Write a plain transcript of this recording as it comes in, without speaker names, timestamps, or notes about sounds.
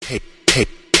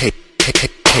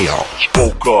Chaos.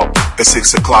 Woke up at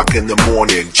 6 o'clock in the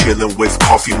morning, chilling with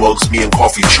coffee mugs, me and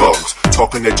coffee chugs,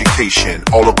 talking education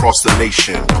all across the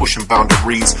nation, pushing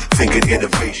boundaries, thinking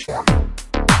innovation.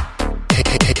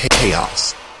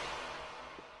 Chaos.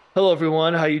 Hello,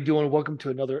 everyone. How you doing? Welcome to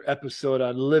another episode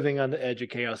on Living on the Edge of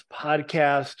Chaos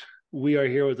podcast. We are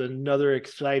here with another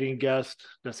exciting guest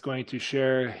that's going to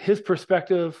share his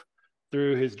perspective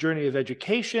through his journey of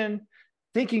education,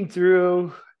 thinking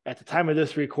through, at the time of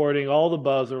this recording, all the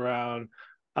buzz around,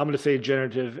 I'm going to say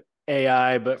generative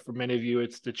AI, but for many of you,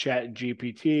 it's the Chat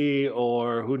GPT,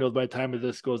 or who knows by the time of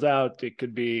this goes out, it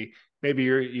could be maybe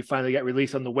you finally got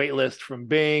released on the wait list from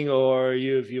Bing, or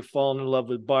you've fallen in love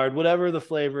with Bard, whatever the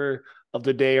flavor of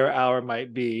the day or hour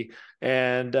might be.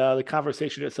 And the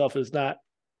conversation itself is not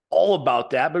all about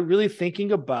that, but really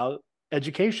thinking about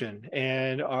education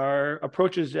and our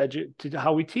approaches to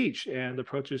how we teach and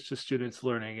approaches to students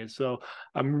learning. And so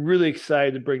I'm really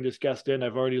excited to bring this guest in.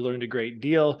 I've already learned a great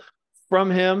deal from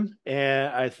him, and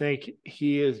I think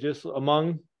he is just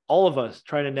among all of us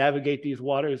trying to navigate these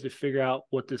waters to figure out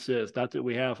what this is. Not that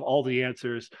we have all the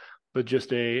answers, but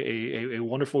just a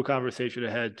wonderful conversation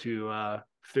ahead to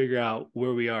figure out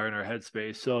where we are in our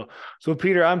headspace. So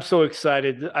Peter, I'm so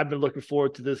excited. I've been looking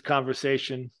forward to this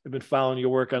conversation. I've been following your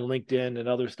work on LinkedIn and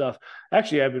other stuff.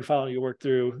 Actually, I've been following your work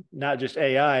through not just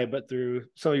AI, but through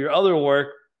some of your other work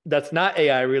that's not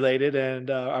AI related, and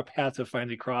our paths have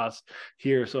finally crossed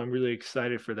here. So I'm really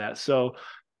excited for that. So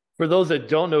for those that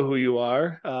don't know who you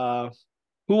are,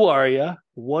 who are you?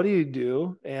 What do you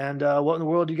do? And what in the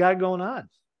world you got going on?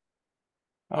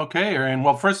 Okay, Aaron.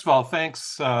 Well, first of all,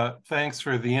 thanks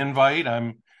for the invite.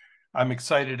 I'm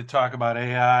excited to talk about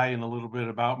AI and a little bit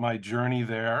about my journey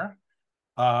there.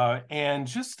 And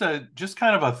just kind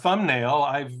of a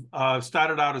thumbnail, I've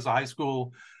started out as a high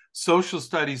school social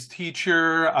studies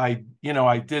teacher. I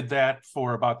did that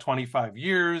for about 25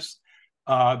 years.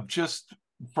 Just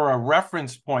for a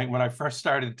reference point, when I first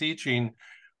started teaching,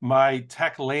 my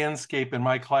tech landscape in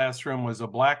my classroom was a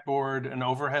blackboard, an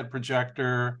overhead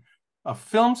projector, a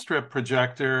film strip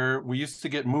projector. We used to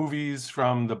get movies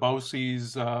from the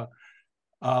BOCES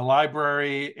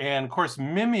library, and of course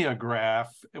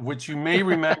mimeograph, which you may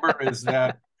remember is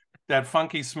that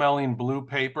funky smelling blue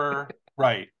paper,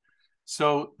 right?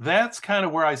 So that's kind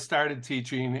of where I started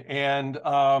teaching, and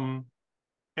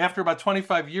after about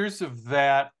 25 years of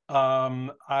that,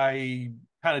 I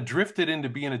kind of drifted into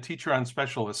being a teacher on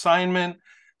special assignment.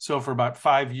 So for about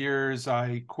 5 years,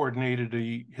 I coordinated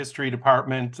a history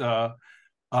department,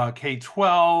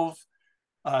 K-12.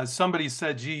 Somebody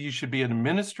said, gee, you should be an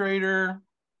administrator.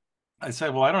 I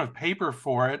said, well, I don't have paper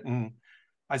for it. And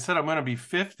I said, I'm going to be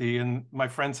 50. And my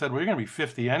friend said, well, you're going to be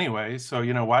 50 anyway. So,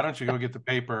 why don't you go get the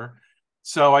paper?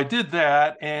 So I did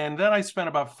that. And then I spent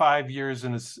about 5 years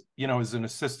as an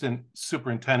assistant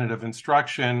superintendent of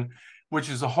instruction, which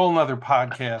is a whole nother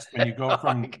podcast when you go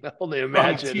from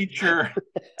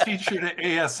teacher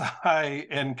to ASI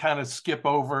and kind of skip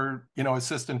over,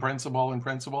 assistant principal and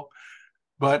principal.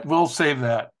 But we'll save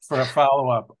that for a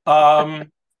follow-up.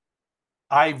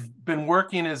 I've been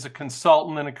working as a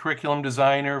consultant and a curriculum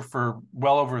designer for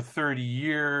well over 30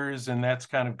 years, and that's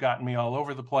kind of gotten me all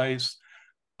over the place.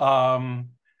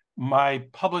 My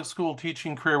public school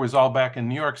teaching career was all back in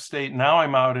New York State. Now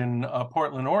I'm out in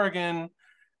Portland, Oregon,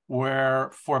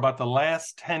 where for about the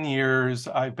last 10 years,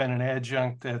 I've been an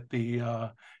adjunct at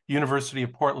the University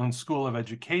of Portland School of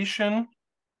Education.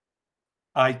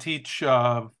 I teach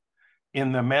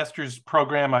in the master's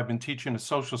program. I've been teaching a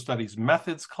social studies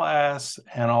methods class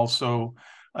and also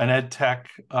an ed tech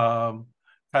kind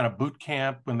of boot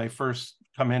camp when they first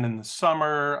come in the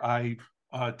summer. I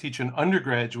teach an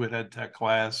undergraduate ed tech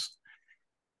class.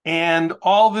 And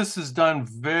all this is done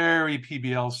very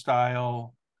PBL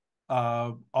style.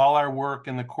 All our work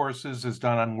in the courses is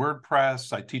done on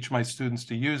WordPress. I teach my students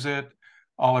to use it.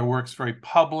 All our work's very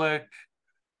public.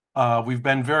 We've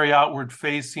been very outward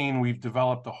facing. We've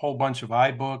developed a whole bunch of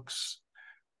iBooks.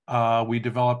 We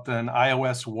developed an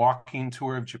iOS walking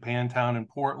tour of Japantown and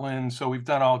Portland. So we've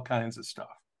done all kinds of stuff.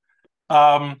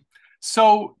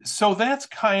 So that's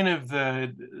kind of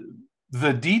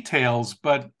the details.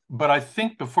 But I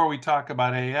think before we talk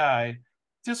about AI,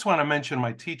 just want to mention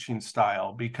my teaching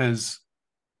style because,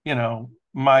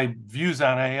 my views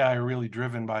on AI are really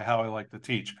driven by how I like to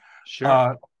teach.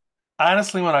 Sure.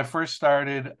 Honestly, when I first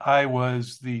started, I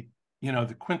was the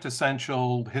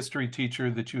quintessential history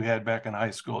teacher that you had back in high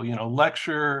school,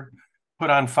 lecture, put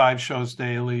on 5 shows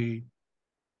daily,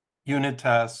 unit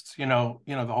tests, the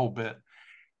whole bit.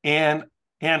 And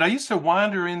I used to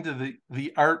wander into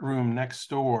the art room next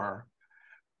door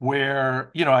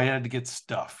where, I had to get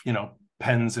stuff,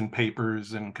 pens and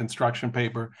papers and construction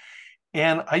paper.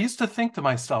 And I used to think to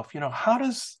myself,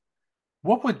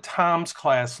 what would Tom's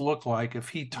class look like if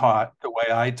he taught the way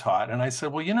I taught? And I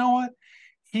said, well, you know what?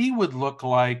 He would look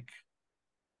like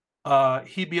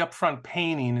he'd be up front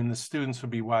painting and the students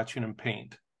would be watching him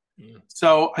paint.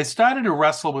 So I started to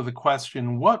wrestle with the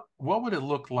question, what would it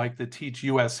look like to teach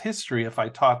US history if I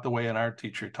taught the way an art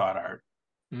teacher taught art?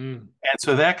 And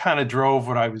so that kind of drove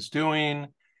what I was doing.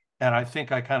 And I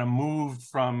think I kind of moved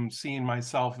from seeing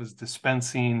myself as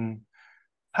dispensing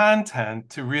content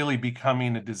to really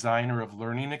becoming a designer of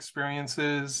learning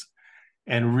experiences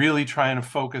and really trying to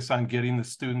focus on getting the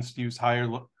students to use higher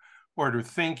order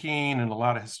thinking and a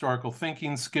lot of historical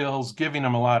thinking skills, giving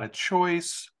them a lot of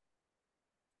choice,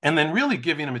 and then really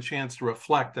giving them a chance to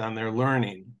reflect on their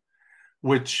learning,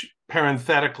 which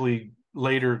parenthetically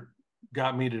later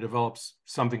got me to develop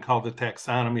something called the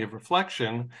taxonomy of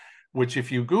reflection, which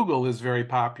if you Google is very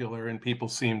popular and people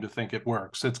seem to think it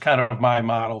works. It's kind of my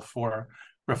model for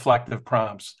reflective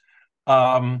prompts.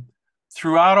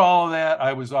 Throughout all of that,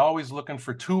 I was always looking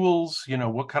for tools.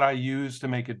 What could I use to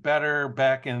make it better?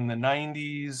 Back in the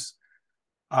 90s,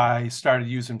 I started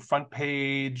using Front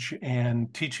Page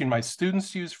and teaching my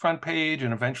students to use Front Page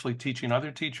and eventually teaching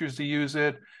other teachers to use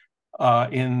it.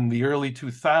 In the early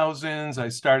 2000s, I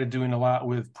started doing a lot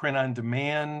with print on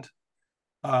demand.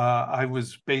 I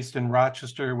was based in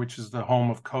Rochester, which is the home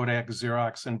of Kodak,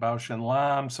 Xerox, and Bausch and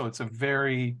Lomb. So it's a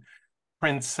very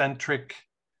print-centric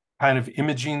kind of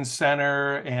imaging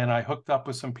center. And I hooked up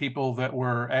with some people that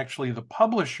were actually the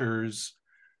publishers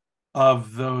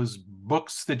of those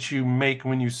books that you make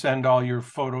when you send all your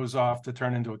photos off to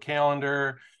turn into a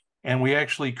calendar. And we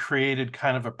actually created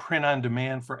kind of a print on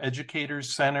demand for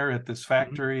educators center at this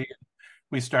factory.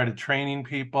 We started training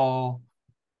people.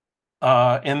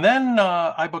 And then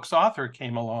iBooks Author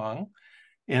came along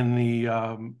in the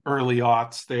early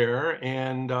aughts there.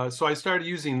 And so I started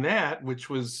using that, which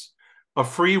was a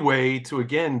free way to,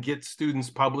 again, get students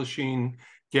publishing,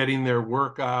 getting their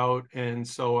work out. And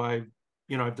so I've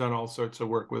done all sorts of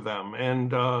work with them.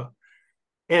 And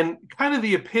kind of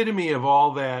the epitome of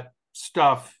all that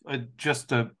stuff,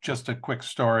 just a quick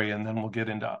story, and then we'll get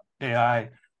into AI.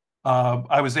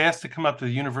 I was asked to come up to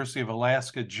the University of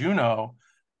Alaska, Juneau,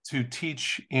 to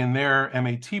teach in their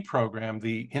MAT program,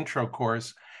 the intro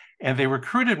course. And they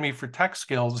recruited me for tech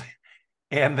skills.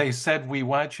 And they said, we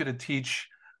want you to teach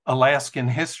Alaskan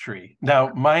history.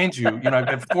 Now, mind you, I've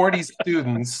got 40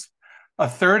 students. A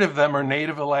third of them are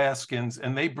Native Alaskans,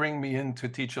 and they bring me in to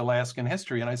teach Alaskan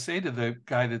history. And I say to the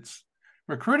guy that's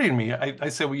recruiting me, I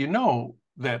say, well,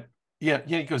 that,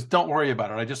 he goes, don't worry about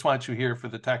it. I just want you here for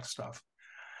the tech stuff.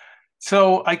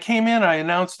 So I came in, I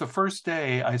announced the first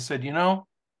day, I said,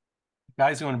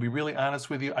 guys, I'm going to be really honest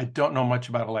with you. I don't know much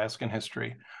about Alaskan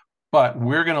history, but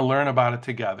we're going to learn about it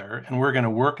together, and we're going to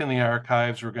work in the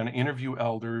archives. We're going to interview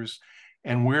elders,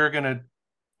 and we're going to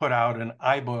put out an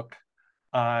iBook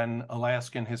on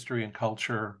Alaskan history and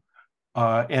culture,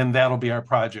 and that'll be our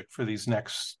project for these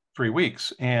next 3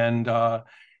 weeks. And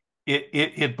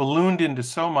it ballooned into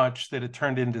so much that it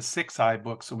turned into 6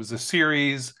 iBooks. It was a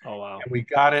series. Oh, wow. And we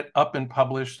got it up and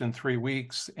published in 3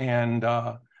 weeks, and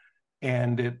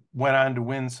it went on to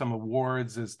win some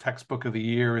awards as Textbook of the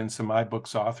Year in some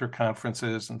iBooks author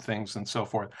conferences and things and so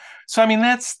forth. So, I mean,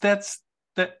 that's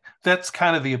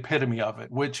kind of the epitome of it,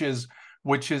 which is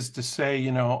to say,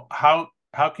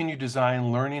 how can you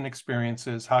design learning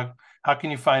experiences? How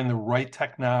can you find the right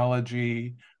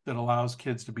technology that allows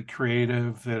kids to be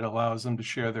creative, that allows them to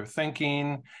share their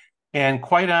thinking? And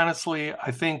quite honestly,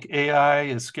 I think AI,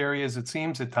 as scary as it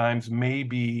seems at times, may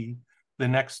be the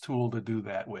next tool to do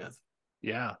that with.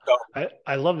 Yeah,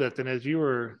 I love that. And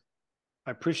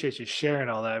I appreciate you sharing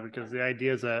all that, because the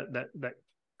ideas that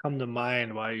come to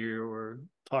mind while you were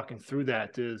talking through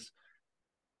that is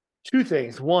 2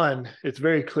 things. One, it's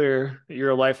very clear that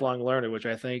you're a lifelong learner, which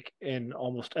I think in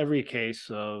almost every case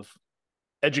of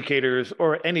educators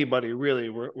or anybody really,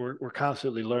 we're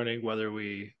constantly learning, whether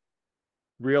we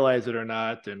realize it or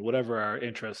not, and whatever our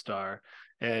interests are.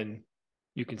 And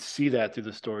you can see that through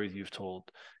the stories you've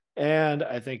told. And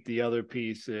I think the other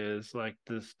piece is like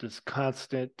this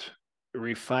constant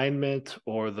refinement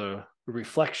or the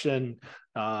reflection,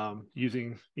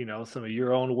 using some of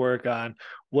your own work on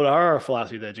what are our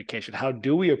philosophies of education, how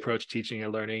do we approach teaching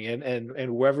and learning,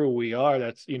 and wherever we are,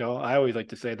 that's I always like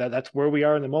to say that that's where we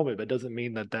are in the moment, but it doesn't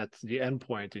mean that that's the end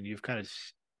point. And you've kind of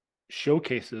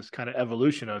showcased this kind of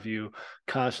evolution of you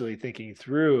constantly thinking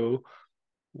through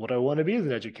what I want to be as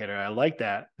an educator. I like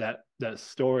that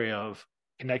story of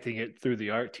connecting it through the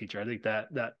art teacher. I think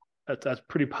that's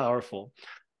pretty powerful.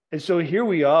 And so here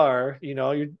we are,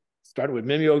 you're started with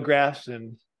mimeographs,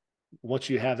 and once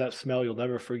you have that smell, you'll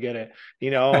never forget it,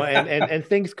 and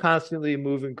things constantly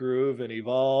move and groove and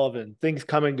evolve, and things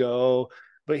come and go.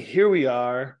 But here we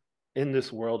are in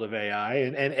this world of AI,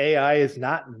 and AI is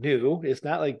not new. It's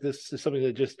not like this is something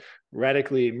that just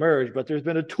radically emerged, but there's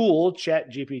been a tool,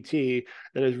 Chat GPT,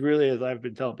 that is really, as I've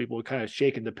been telling people, kind of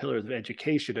shaking the pillars of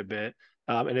education a bit.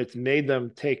 And it's made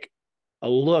them take a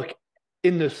look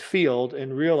in this field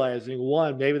and realizing,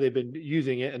 one, maybe they've been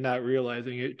using it and not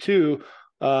realizing it. Two,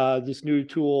 this new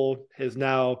tool is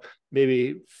now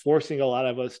maybe forcing a lot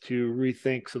of us to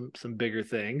rethink some bigger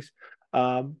things.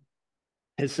 And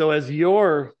so as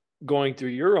you're going through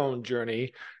your own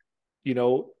journey,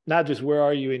 not just where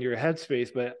are you in your headspace,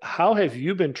 but how have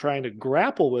you been trying to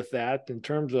grapple with that in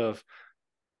terms of,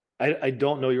 I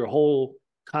don't know your whole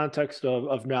context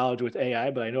of knowledge with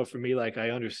AI, but I know for me, like I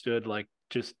understood like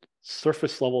just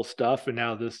surface level stuff. And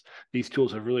now these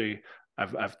tools have really,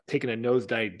 I've taken a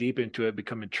nosedive deep into it,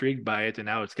 become intrigued by it. And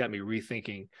now it's got me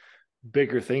rethinking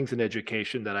bigger things in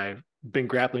education that I've been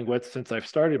grappling with since I've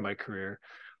started my career.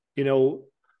 You know,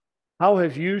 how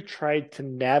have you tried to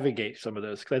navigate some of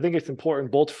this? Because I think it's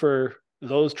important both for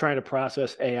those trying to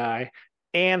process AI,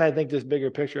 and I think this bigger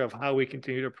picture of how we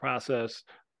continue to process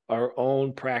our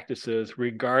own practices,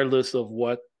 regardless of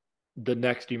what the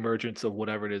next emergence of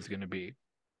whatever it is going to be.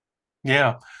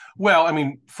 Yeah. Well, I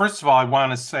mean, first of all, I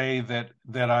want to say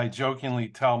that I jokingly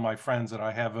tell my friends that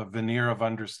I have a veneer of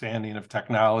understanding of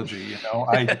technology.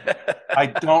 I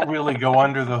don't really go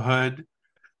under the hood.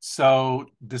 So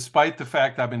despite the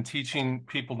fact I've been teaching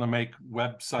people to make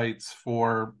websites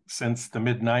since the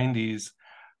mid 90s,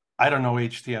 I don't know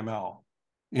HTML,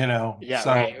 Yeah,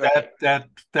 so right, right.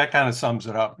 that kind of sums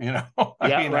it up, I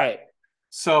Yeah, mean, right.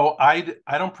 so I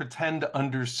don't pretend to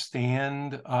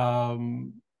understand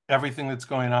everything that's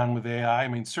going on with AI. I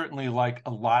mean, certainly like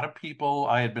a lot of people,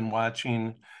 I had been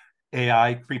watching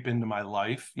AI creep into my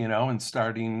life, and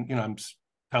starting, I'm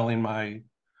telling my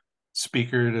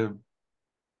speaker to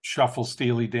shuffle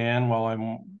Steely Dan while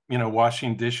I'm,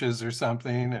 washing dishes or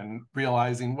something, and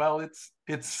realizing, well,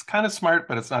 it's kind of smart,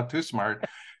 but it's not too smart.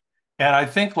 And I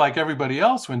think like everybody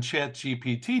else, when Chat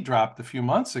GPT dropped a few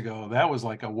months ago, that was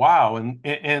like a wow. And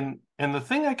the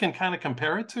thing I can kind of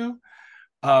compare it to,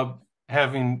 uh,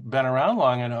 having been around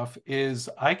long enough, is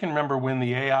I can remember when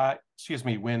the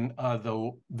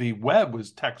web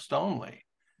was text only.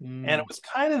 And it Mm. was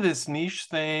kind of this niche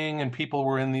thing, and people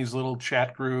were in these little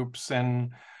chat groups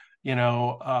and,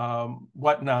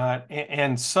 whatnot.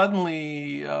 And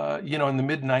suddenly, in the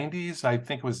mid 90s, I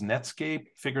think it was Netscape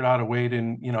figured out a way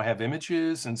to, have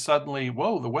images. And suddenly,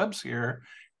 whoa, the web's here.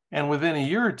 And within a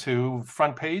year or two,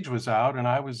 front page was out, and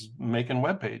I was making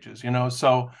web pages.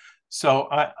 So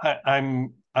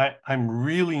I'm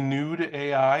really new to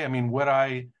AI. I mean, what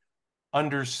I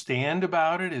understand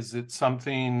about it is it's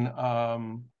something.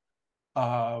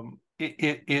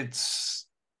 It's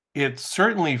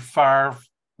certainly far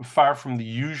from the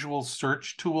usual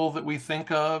search tool that we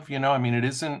think of. I mean, it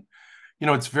isn't,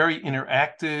 it's very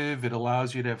interactive. It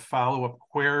allows you to have follow-up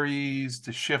queries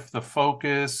to shift the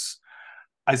focus.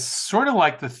 I sort of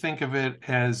like to think of it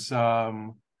as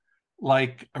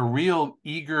like a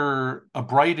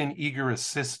bright and eager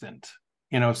assistant,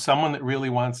 someone that really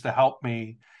wants to help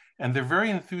me. And they're very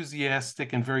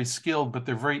enthusiastic and very skilled, but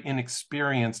they're very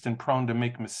inexperienced and prone to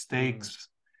make mistakes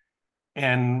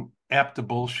and apt to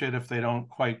bullshit if they don't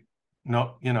quite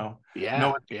know Yeah,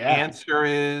 what the yeah. answer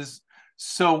is.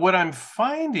 So what I'm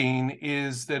finding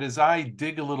is that as I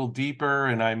dig a little deeper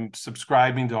and I'm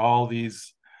subscribing to all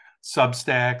these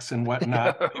Substacks and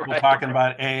whatnot, people Right. talking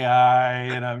about AI,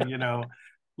 and I'm,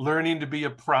 learning to be a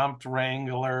prompt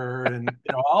wrangler and,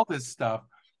 all this stuff.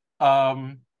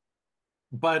 Um,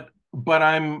 but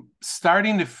I'm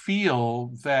starting to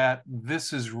feel that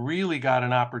this has really got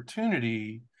an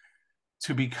opportunity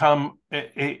to become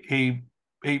a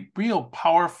real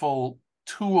powerful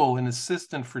tool and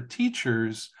assistant for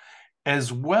teachers,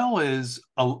 as well as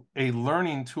a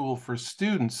learning tool for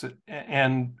students,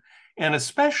 and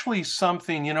especially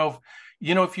something,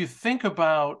 if you think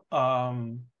about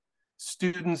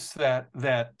students that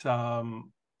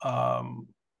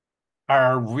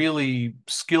are really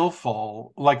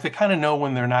skillful, like they kind of know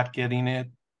when they're not getting it,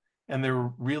 and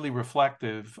they're really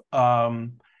reflective.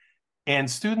 And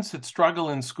students that struggle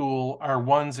in school are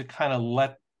ones that kind of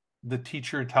let the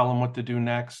teacher tell them what to do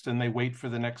next, and they wait for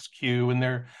the next cue, and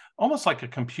they're almost like a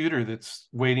computer that's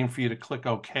waiting for you to click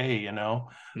OK.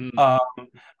 Mm. Um,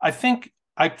 I think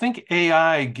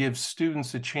AI gives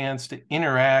students a chance to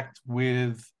interact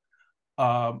with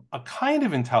a kind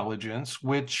of intelligence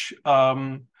which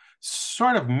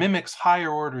sort of mimics higher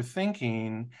order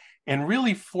thinking, and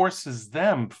really forces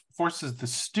the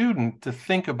student to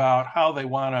think about how they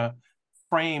want to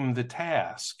frame the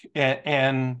task.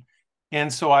 And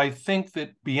so I think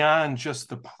that beyond just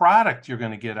the product you're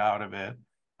going to get out of it,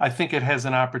 I think it has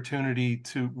an opportunity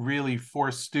to really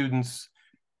force students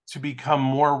to become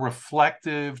more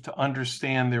reflective, to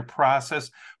understand their process.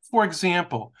 For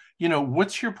example,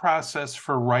 what's your process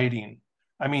for writing?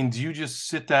 I mean, do you just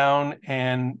sit down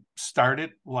and start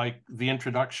it like the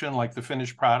introduction, like the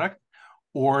finished product?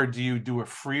 Or do you do a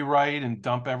free write and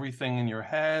dump everything in your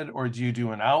head? Or do you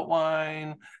do an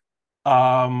outline?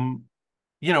 AI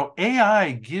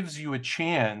gives you a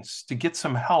chance to get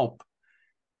some help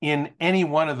in any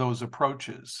one of those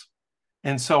approaches.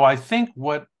 And so I think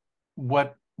what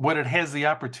it has the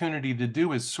opportunity to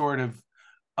do is sort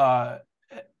of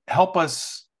help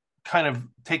us kind of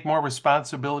take more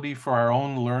responsibility for our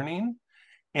own learning.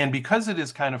 And because it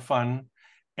is kind of fun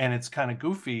and it's kind of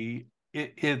goofy,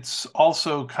 it's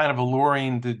also kind of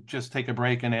alluring to just take a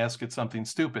break and ask it something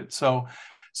stupid. So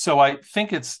I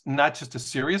think it's not just a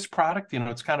serious product,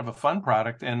 it's kind of a fun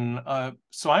product. And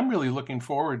so I'm really looking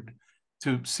forward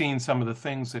to seeing some of the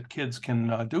things that kids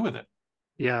can do with it.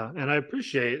 Yeah. And I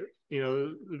appreciate,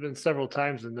 there's been several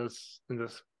times in this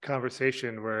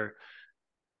conversation where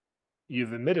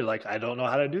you've admitted, like, I don't know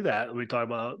how to do that. We talk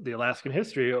about the Alaskan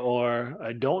history, or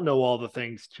I don't know all the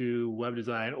things to web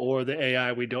design, or the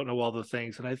AI, we don't know all the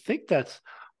things. And I think that's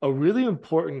a really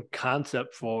important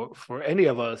concept for any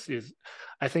of us. Is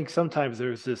I think sometimes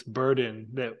there's this burden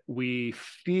that we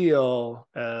feel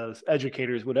as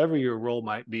educators, whatever your role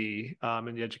might be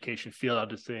in the education field, I'll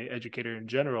just say educator in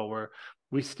general, where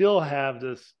we still have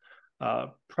this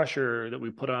pressure that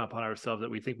we put upon ourselves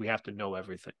that we think we have to know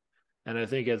everything. And I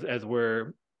think as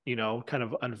we're, kind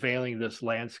of unveiling this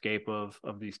landscape of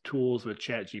these tools with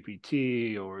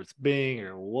ChatGPT or it's Bing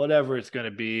or whatever it's going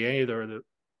to be, either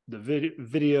the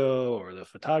video or the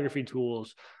photography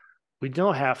tools, we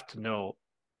don't have to know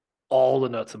all the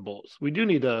nuts and bolts. We do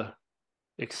need to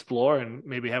explore and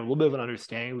maybe have a little bit of an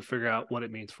understanding. We figure out what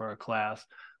it means for our class.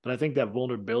 But I think that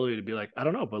vulnerability to be like, I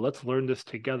don't know, but let's learn this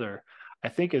together, I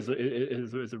think is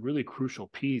a really crucial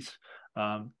piece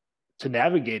to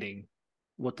navigating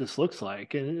what this looks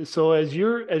like. And so as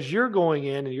you're going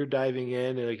in and you're diving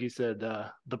in, and like you said,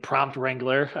 the prompt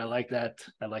wrangler, I like that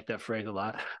phrase a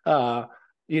lot. How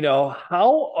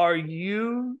are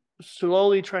you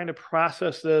slowly trying to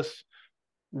process this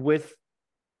with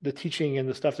the teaching and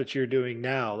the stuff that you're doing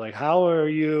now? Like, how are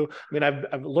you? I mean,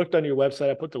 I've looked on your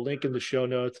website. I put the link in the show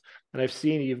notes, and I've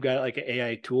seen you've got like an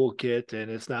AI toolkit,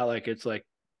 and it's not like it's like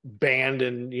banned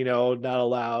and not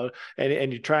allowed,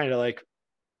 and you're trying to like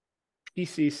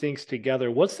piece these things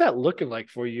together. What's that looking like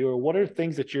for you, or what are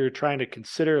things that you're trying to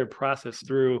consider and process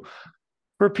through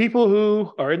for people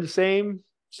who are in the same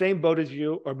boat as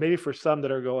you, or maybe for some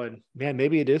that are going, man,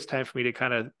 maybe it is time for me to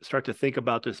kind of start to think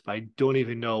about this, but I don't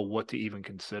even know what to even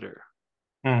consider.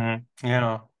 Mm-hmm.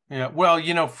 Yeah.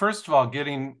 Well, first of all,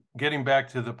 getting back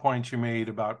to the point you made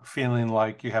about feeling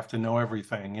like you have to know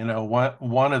everything,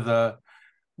 one of the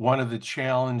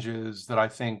challenges that I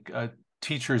think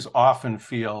teachers often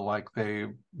feel like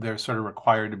they're sort of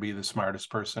required to be the smartest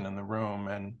person in the room.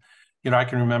 And I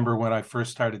can remember when I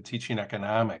first started teaching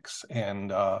economics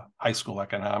and high school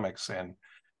economics, and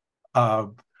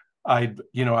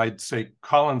I'd say,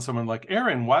 call on someone like,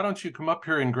 Aaron, why don't you come up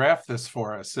here and graph this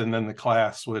for us? And then the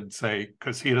class would say,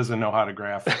 because he doesn't know how to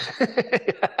graph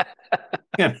it.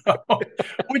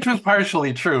 Which was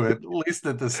partially true, at least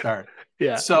at the start.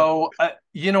 Yeah. So,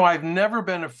 I've never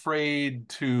been afraid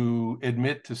to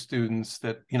admit to students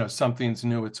that, something's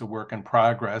new, it's a work in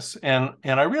progress. And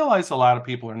I realize a lot of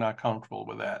people are not comfortable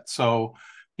with that. So,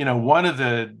 one of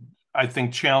the, I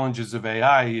think, challenges of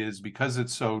AI is because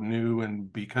it's so new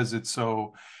and because it's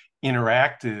so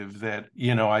interactive that,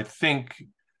 I think,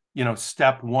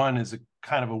 step one is a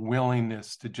kind of a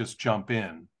willingness to just jump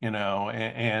in,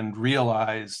 and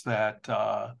realize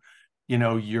that,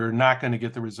 you're not going to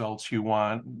get the results you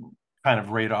want kind of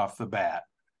right off the bat.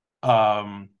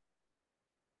 I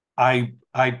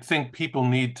think people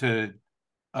need to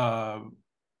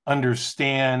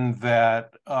understand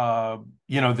that,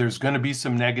 there's going to be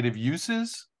some negative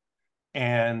uses.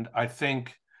 And I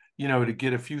think, to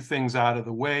get a few things out of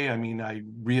the way, I mean, I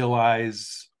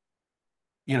realize,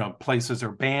 places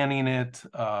are banning it.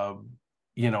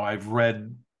 I've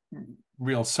read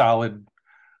real solid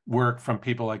work from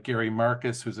people like Gary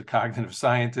Marcus, who's a cognitive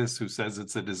scientist, who says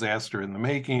it's a disaster in the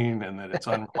making and that it's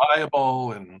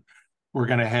unreliable, and we're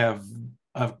going to have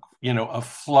a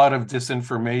flood of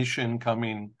disinformation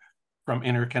coming from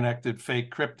interconnected fake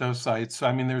crypto sites. So,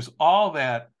 I mean, there's all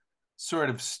that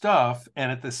sort of stuff.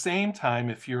 And at the same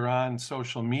time, if you're on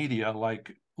social media,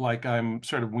 like I'm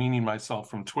sort of weaning myself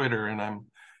from Twitter and I'm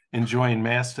enjoying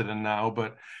Mastodon now,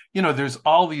 but there's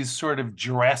all these sort of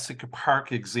Jurassic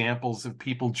Park examples of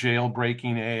people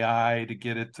jailbreaking AI to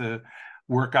get it to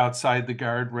work outside the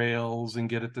guardrails and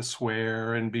get it to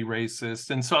swear and be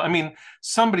racist. And so, I mean,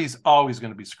 somebody's always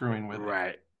going to be screwing with it.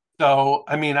 Right. So,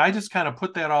 I mean, I just kind of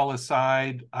put that all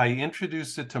aside. I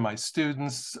introduced it to my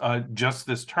students just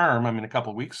this term, I mean, a couple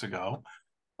of weeks ago.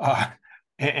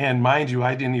 And mind you,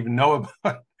 I didn't even know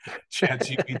about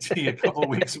ChatGPT a couple of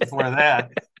weeks before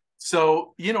that.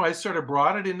 So, I sort of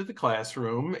brought it into the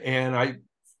classroom and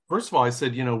first of all, I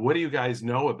said, what do you guys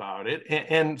know about it?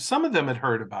 And some of them had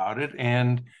heard about it.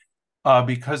 And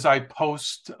because I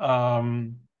post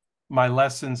my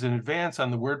lessons in advance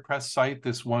on the WordPress site,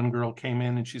 this one girl came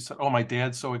in and she said, oh, my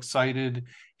dad's so excited.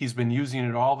 He's been using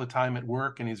it all the time at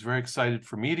work and he's very excited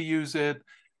for me to use it.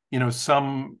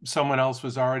 Someone else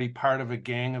was already part of a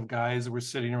gang of guys that were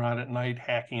sitting around at night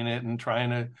hacking it and trying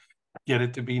to get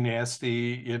it to be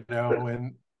nasty,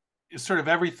 and sort of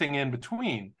everything in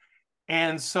between.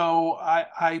 And so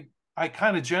I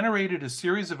kind of generated a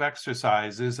series of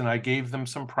exercises and I gave them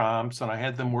some prompts and I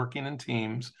had them working in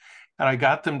teams and I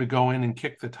got them to go in and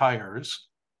kick the tires.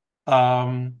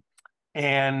 And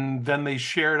then they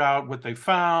shared out what they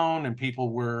found and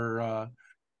people were, of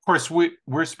course,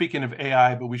 we're speaking of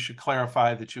AI, but we should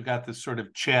clarify that you've got this sort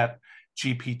of chat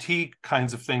GPT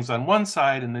kinds of things on one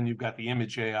side, and then you've got the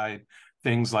image AI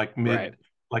things like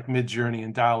Midjourney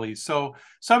and Dolly. So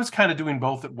I was kind of doing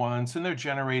both at once, and they're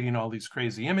generating all these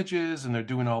crazy images, and they're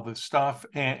doing all this stuff,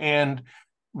 and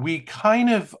we kind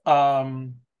of,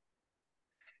 I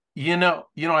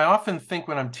often think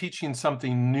when I'm teaching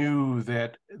something new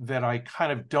that I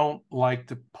kind of don't like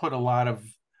to put a lot of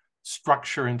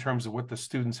structure in terms of what the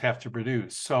students have to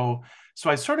produce. So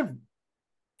I sort of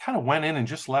kind of went in and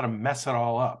just let them mess it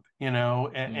all up,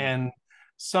 and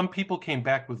some people came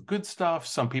back with good stuff.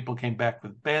 Some people came back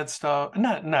with bad stuff,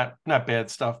 not bad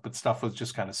stuff, but stuff was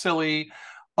just kind of silly.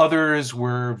 Others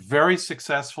were very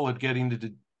successful at getting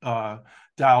to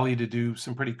Dolly to do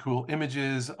some pretty cool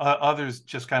images. Others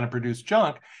just kind of produced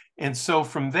junk. And so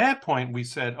from that point, we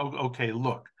said, oh, okay,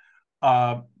 look,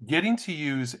 getting to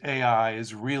use AI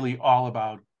is really all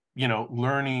about,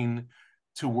 learning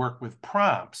to work with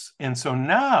prompts. And so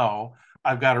now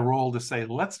I've got a role to say,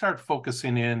 let's start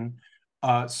focusing in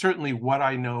certainly what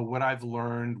I know, what I've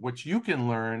learned, what you can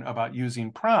learn about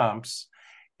using prompts,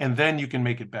 and then you can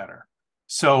make it better.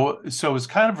 So it's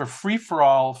kind of a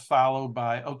free-for-all followed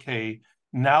by, okay,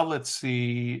 now let's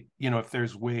see, if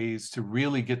there's ways to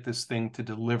really get this thing to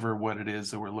deliver what it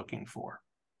is that we're looking for.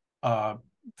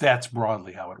 That's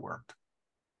broadly how it worked.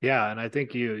 Yeah, and I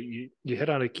think you hit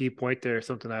on a key point there,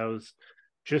 something I was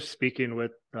just speaking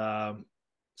with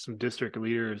some district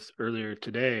leaders earlier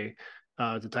today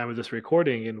at the time of this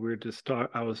recording, and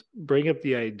I was bringing up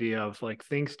the idea of like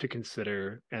things to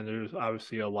consider, and there's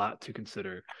obviously a lot to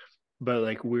consider, but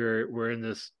like we're in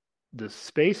this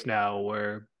space now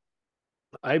where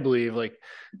I believe like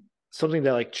something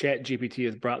that like Chat GPT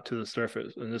has brought to the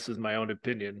surface, and this is my own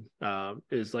opinion,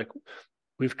 is like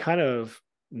we've kind of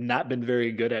not been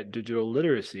very good at digital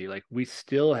literacy. Like we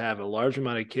still have a large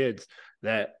amount of kids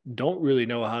that don't really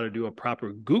know how to do a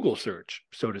proper Google search,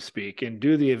 so to speak, and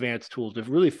do the advanced tools to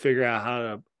really figure out how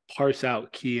to parse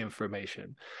out key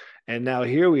information. And now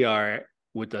here we are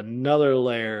with another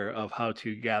layer of how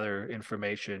to gather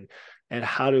information and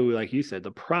how do we, like you said,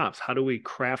 the prompts, how do we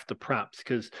craft the prompts?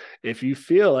 Because if you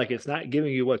feel like it's not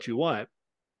giving you what you want,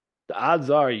 the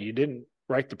odds are you didn't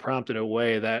write the prompt in a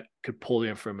way that could pull the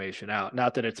information out.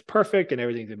 Not that it's perfect and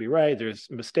everything can be right. There's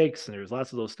mistakes and there's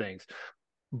lots of those things.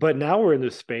 But now we're in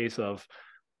this space of,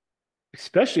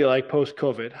 especially like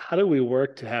post-COVID, how do we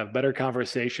work to have better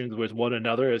conversations with one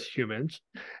another as humans?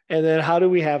 And then how do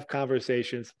we have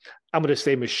conversations? I'm going to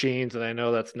say machines, and I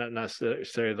know that's not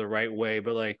necessarily the right way,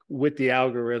 but like with the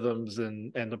algorithms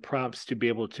and the prompts to be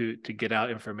able to get out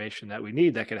information that we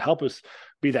need that can help us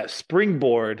be that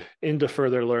springboard into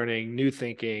further learning, new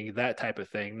thinking, that type of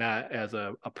thing, not as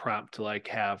a prompt to like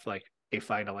have like a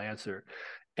final answer.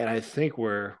 And I think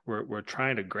we're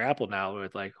trying to grapple now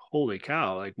with like, holy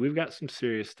cow, like we've got some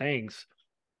serious things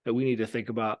that we need to think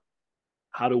about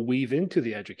how to weave into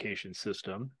the education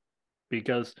system,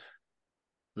 because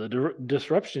the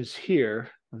disruptions here,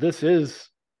 this is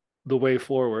the way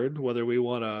forward, whether we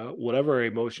want to, whatever our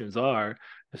emotions are.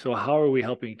 So how are we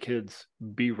helping kids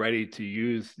be ready to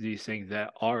use these things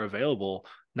that are available,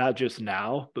 not just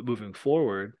now, but moving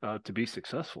forward to be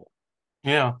successful?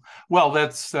 Yeah, well,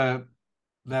 that's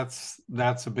That's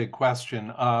a big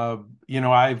question. I've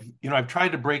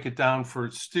tried to break it down for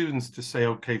students to say,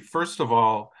 okay, first of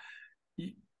all,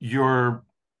 you're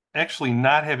actually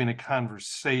not having a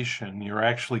conversation. You're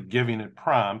actually giving it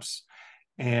prompts,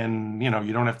 and you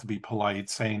don't have to be polite.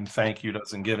 Saying thank you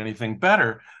doesn't get anything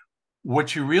better.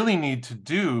 What you really need to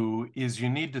do is you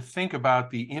need to think about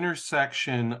the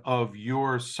intersection of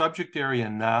your subject area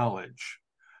knowledge.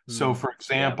 So, for Yeah.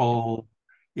 example,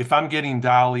 if I'm getting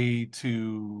Dolly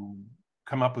to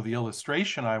come up with the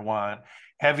illustration I want,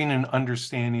 having an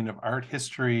understanding of art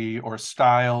history or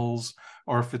styles,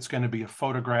 or if it's going to be a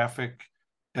photographic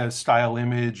style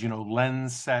image,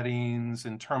 lens settings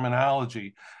and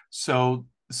terminology. So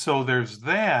there's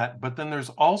that, but then there's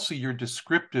also your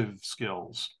descriptive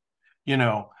skills.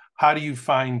 How do you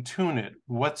fine tune it?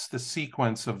 What's the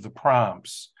sequence of the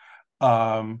prompts?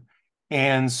 Um,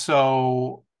 and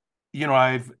so,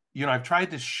 I've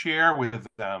tried to share with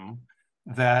them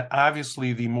that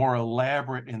obviously the more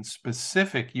elaborate and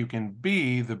specific you can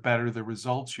be, the better the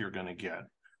results you're going to get.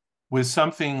 With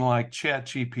something like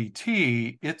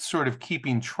ChatGPT, it's sort of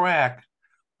keeping track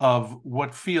of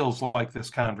what feels like this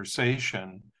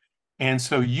conversation. And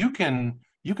so you can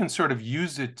sort of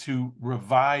use it to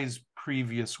revise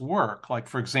previous work. Like,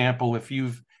 for example, if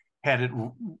you've had it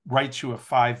write you a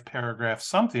 5-paragraph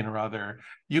something or other,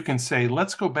 you can say,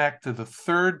 let's go back to the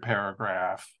 3rd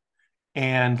paragraph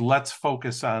and let's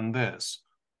focus on this.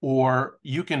 Or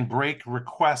you can break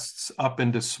requests up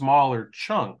into smaller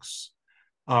chunks.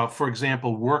 For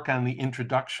example, work on the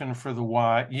introduction for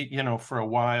for a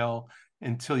while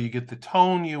until you get the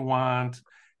tone you want,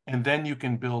 and then you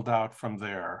can build out from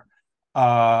there.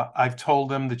 I've told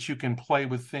them that you can play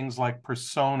with things like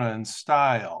persona and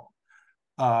style.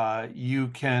 You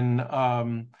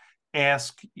can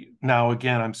ask, now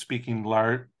again, I'm speaking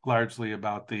largely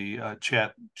about the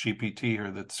chat GPT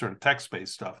or the sort of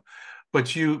text-based stuff,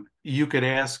 but you could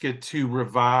ask it to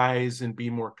revise and be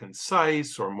more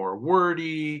concise or more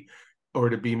wordy, or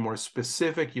to be more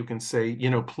specific. You can say,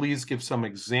 please give some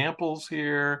examples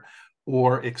here,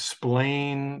 or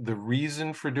explain the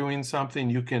reason for doing something.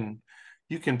 You can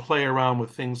play around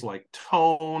with things like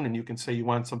tone, and you can say you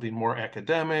want something more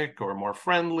academic or more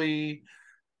friendly.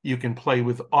 You can play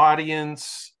with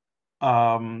audience.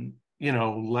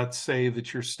 Let's say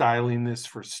that you're styling this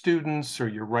for students, or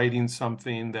you're writing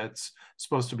something that's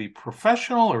supposed to be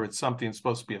professional, or it's something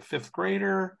supposed to be a 5th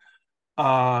grader.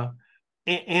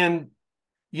 And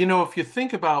if you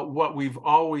think about what we've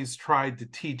always tried to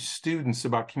teach students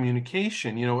about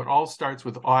communication, it all starts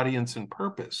with audience and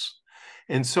purpose.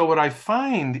 And so what I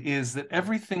find is that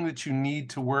everything that you need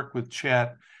to work with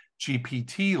Chat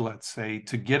GPT, let's say,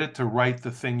 to get it to write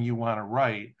the thing you want to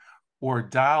write, or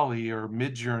Dolly or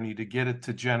Midjourney to get it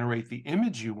to generate the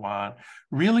image you want,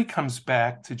 really comes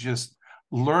back to just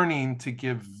learning to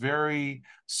give very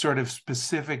sort of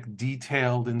specific,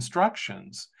 detailed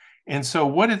instructions. And so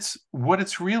what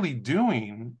it's really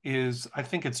doing is, I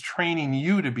think it's training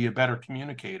you to be a better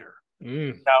communicator.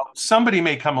 Now, somebody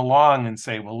may come along and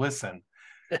say, well, listen,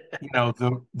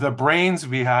 the brains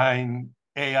behind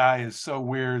AI is so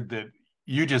weird that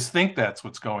you just think that's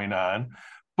what's going on.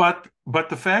 But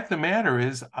the fact of the matter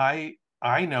is, I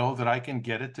know that I can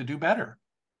get it to do better,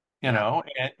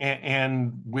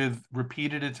 and with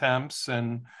repeated attempts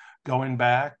and going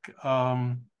back,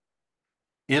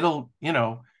 it'll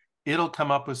it'll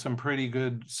come up with some pretty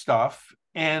good stuff.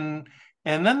 And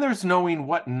then there's knowing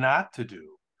what not to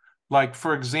do. Like,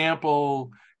 for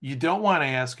example, you don't want to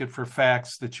ask it for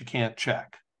facts that you can't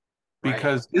check,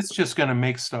 because it's just going to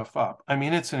make stuff up. I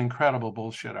mean, it's an incredible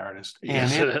bullshit artist.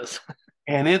 Yes, it is.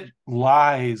 And it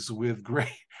lies with great.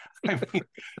 I mean,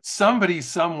 somebody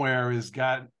somewhere has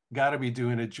got to be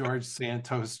doing a George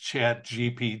Santos Chat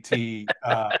GPT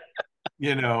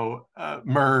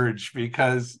merge,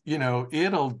 because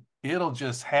it'll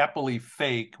just happily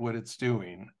fake what it's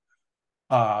doing.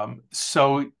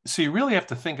 So you really have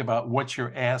to think about what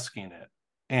you're asking it,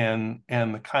 and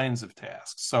the kinds of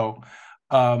tasks. So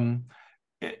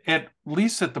at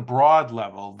least at the broad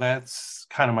level, that's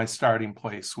kind of my starting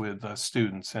place with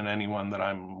students and anyone that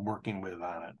I'm working with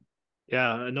on it.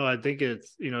 Yeah, no, I think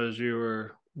it's, as you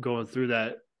were going through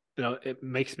that, it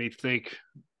makes me think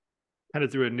kind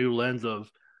of through a new lens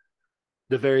of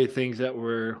the very things that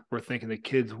we're thinking the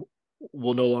kids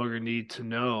will no longer need to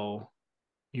know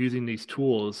using these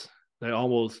tools. They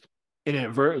almost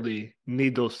inadvertently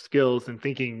need those skills and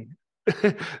thinking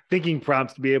thinking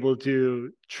prompts to be able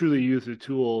to truly use the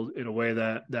tool in a way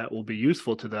that will be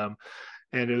useful to them.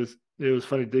 And it was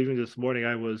funny, even this morning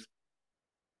I was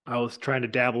I was trying to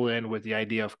dabble in with the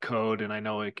idea of code, and I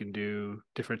know it can do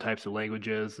different types of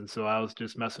languages. And so I was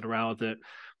just messing around with it.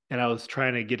 And I was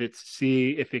trying to get it to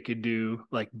see if it could do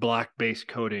like block-based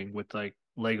coding with like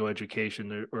Lego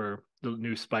Education or the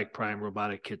new Spike Prime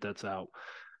robotic kit that's out.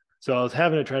 So I was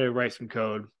having to try to write some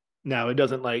code. Now it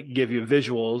doesn't like give you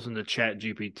visuals in the chat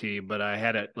GPT, but I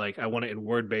had it like I want it in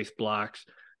word-based blocks.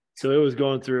 So it was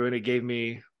going through and it gave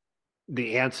me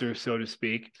the answer, so to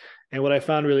speak. And what I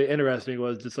found really interesting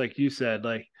was just like you said,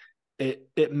 like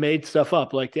it made stuff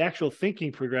up. Like the actual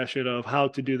thinking progression of how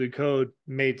to do the code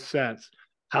made sense.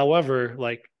 However,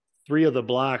 like three of the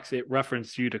blocks it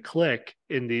referenced you to click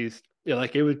in these, you know,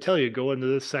 like it would tell you go into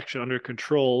this section under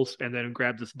controls and then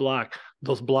grab this block.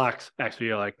 Those blocks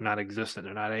actually are like non-existent.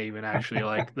 They're not even actually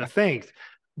like the things.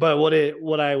 But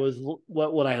what I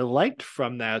liked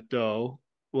from that though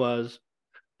was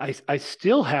I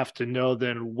still have to know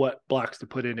then what blocks to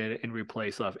put in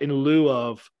replace of in lieu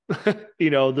of the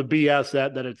BS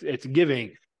that it's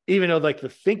giving, even though like the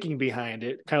thinking behind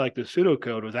it, kind of like the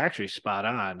pseudocode was actually spot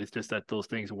on. It's just that those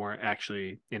things weren't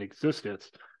actually in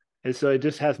existence. And so it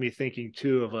just has me thinking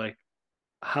too of like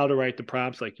how to write the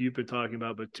prompts like you've been talking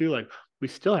about, but too like we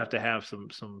still have to have some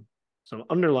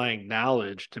underlying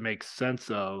knowledge to make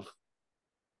sense of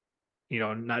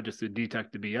not just to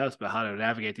detect the BS, but how to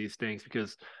navigate these things.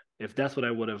 Because if that's what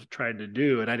I would have tried to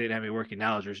do and I didn't have any working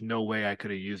knowledge, there's no way I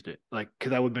could have used it. Like,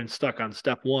 because I would have been stuck on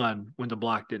step one when the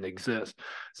block didn't exist.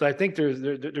 So I think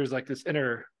there's like this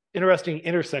interesting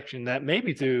intersection that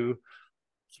maybe through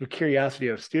some curiosity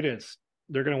of students,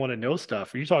 they're going to want to know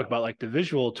stuff. You talk about like the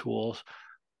visual tools.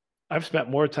 I've spent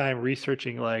more time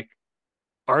researching like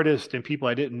artists and people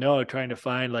I didn't know trying to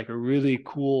find like a really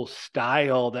cool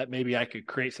style that maybe I could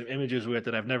create some images with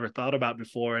that I've never thought about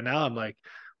before. And now I'm like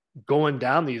going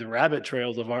down these rabbit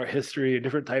trails of art history and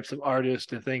different types of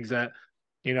artists and things that,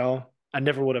 I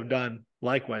never would have done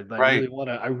likewise. But Right.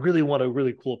 I really want a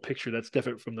really cool picture that's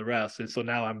different from the rest. And so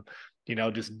now I'm,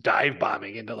 just dive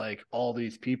bombing into like all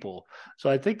these people. So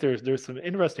I think there's some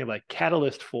interesting like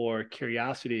catalyst for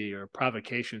curiosity or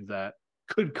provocations that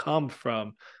could come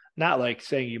from not like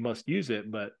saying you must use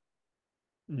it, but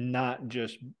not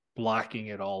just blocking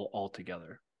it all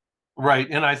altogether. Right.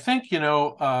 And I think, it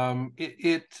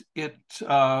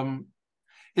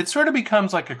sort of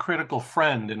becomes like a critical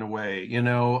friend in a way,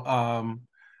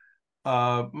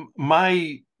 uh,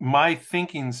 my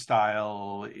thinking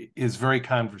style is very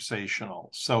conversational.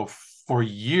 So for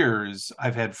years,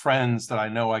 I've had friends that I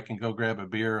know I can go grab a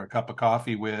beer, a cup of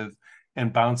coffee with,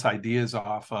 and bounce ideas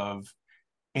off of.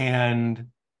 And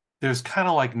there's kind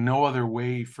of like no other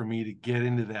way for me to get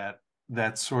into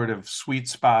that sort of sweet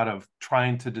spot of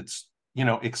trying to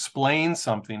explain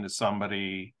something to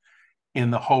somebody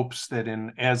in the hopes that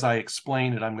as I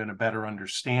explain it, I'm going to better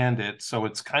understand it. So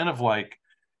it's kind of like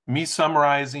me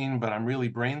summarizing, but I'm really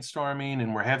brainstorming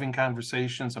and we're having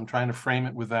conversations. I'm trying to frame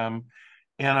it with them.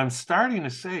 And I'm starting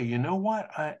to say, you know what?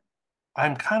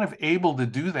 I'm kind of able to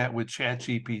do that with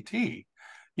ChatGPT.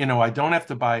 I don't have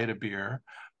to buy it a beer.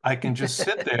 I can just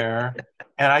sit there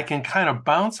and I can kind of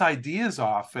bounce ideas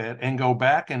off it and go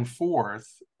back and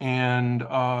forth and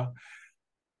uh,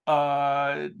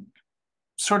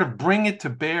 sort of bring it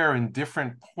to bear in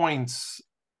different points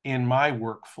in my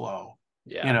workflow.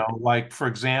 Yeah. Like for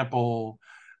example,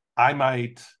 I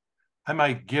might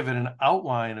give it an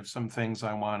outline of some things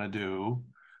I want to do,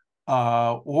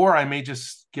 or I may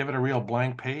just give it a real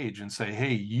blank page and say,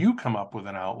 "Hey, you come up with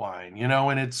an outline,"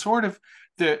 and it's sort of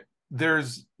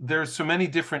there's so many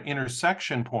different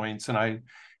intersection points, and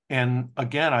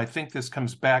again, I think this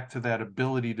comes back to that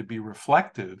ability to be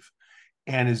reflective.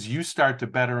 And as you start to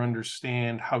better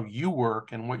understand how you work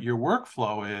and what your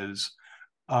workflow is,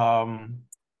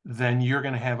 then you're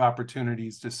going to have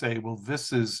opportunities to say, well,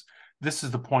 this is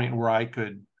the point where I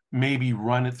could maybe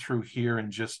run it through here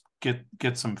and just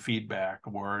get some feedback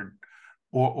or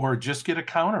just get a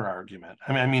counter argument.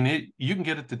 You can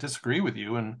get it to disagree with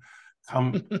you and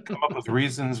come up with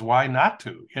reasons why not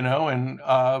to, and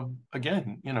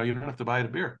again, you don't have to buy it a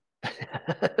beer.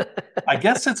 I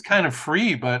guess it's kind of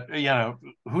free, but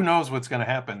who knows what's going to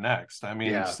happen next?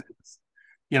 Yeah.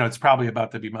 It's probably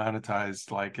about to be monetized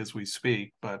like as we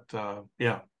speak, but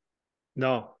yeah.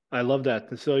 No, I love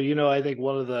that. So, I think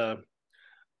one of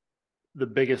the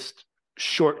biggest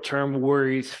short-term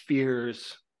worries,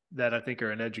 fears that I think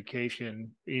are in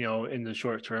education, in the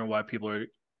short term, why people are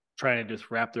trying to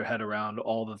just wrap their head around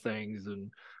all the things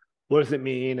and what does it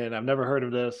mean? And I've never heard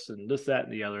of this and this, that,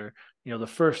 and the other. The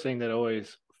first thing that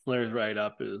always flares right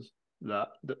up is the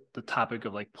topic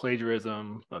of like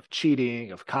plagiarism, of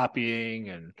cheating, of copying,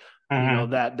 and Mhm.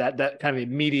 that kind of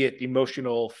immediate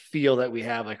emotional feel that we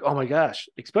have, like, oh my gosh,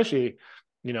 especially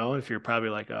if you're probably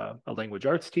like a language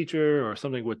arts teacher or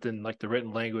something within like the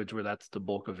written language where that's the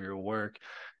bulk of your work,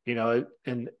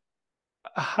 and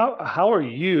how are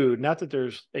you, not that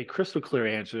there's a crystal clear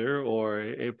answer or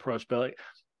a approach, but like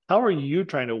how are you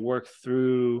trying to work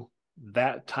through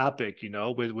that topic,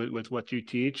 with what you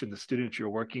teach and the students you're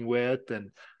working with?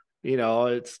 And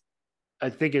it's I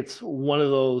think it's one of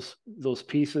those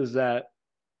pieces that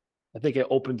I think it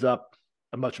opens up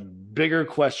a much bigger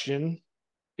question.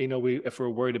 We if we're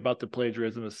worried about the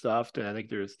plagiarism and stuff, then I think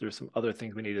there's some other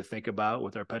things we need to think about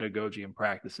with our pedagogy and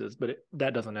practices. But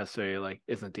that doesn't necessarily like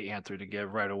isn't the answer to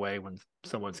give right away when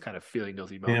someone's kind of feeling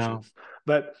those Yeah. emotions.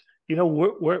 But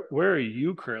where are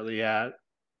you currently at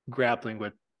grappling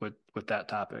with that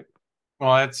topic?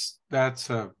 Well, that's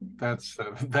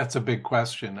a big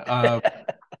question.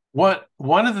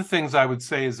 One of the things I would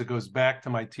say is it goes back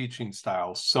to my teaching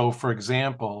style. So, for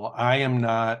example,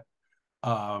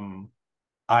 um,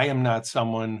 I am not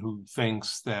someone who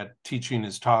thinks that teaching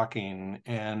is talking,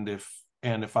 and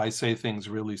if I say things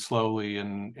really slowly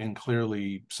and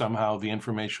clearly, somehow the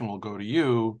information will go to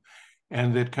you,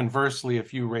 and that conversely,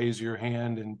 if you raise your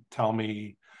hand and tell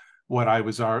me what I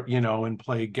was, and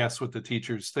play guess what the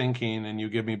teacher's thinking, and you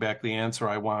give me back the answer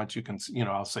I want, you can,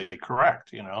 I'll say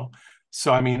correct.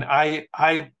 So I mean,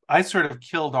 I sort of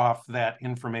killed off that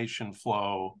information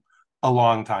flow a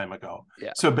long time ago.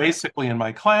 Yeah. So basically, in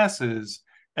my classes,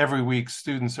 every week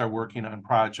students are working on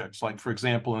projects. Like, for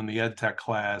example, in the ed tech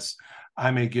class,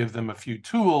 I may give them a few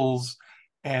tools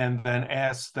and then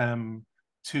ask them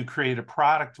to create a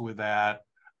product with that.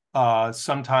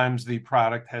 Sometimes the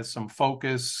product has some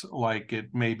focus, like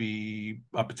it may be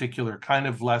a particular kind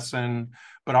of lesson,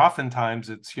 but oftentimes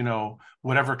it's,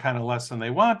 whatever kind of lesson they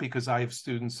want, because I have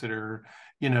students that are,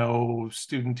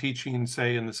 student teaching,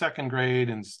 say, in the second grade,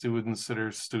 and students that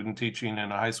are student teaching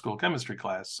in a high school chemistry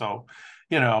class. So,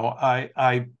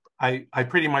 I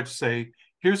pretty much say,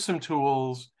 here's some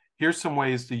tools, here's some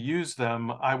ways to use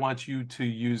them. I want you to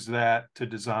use that to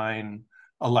design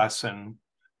a lesson.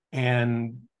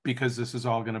 And because this is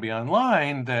all going to be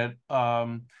online, that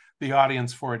the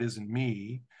audience for it isn't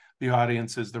me. The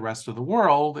audience is the rest of the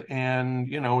world. And,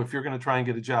 if you're going to try and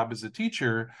get a job as a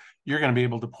teacher, you're going to be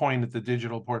able to point at the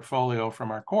digital portfolio from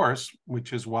our course,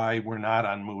 which is why we're not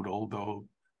on Moodle, though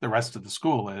the rest of the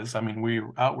school is. I mean,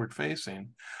 we're outward facing.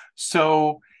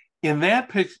 So in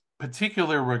that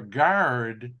particular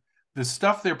regard, the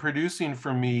stuff they're producing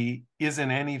for me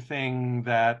isn't anything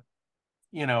that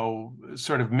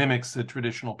sort of mimics the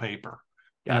traditional paper.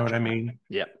 You know what Gotcha. I mean?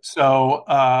 Yeah. So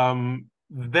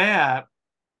that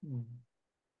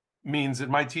means that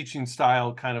my teaching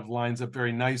style kind of lines up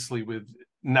very nicely with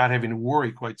not having to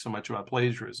worry quite so much about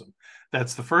plagiarism.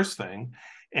 That's the first thing.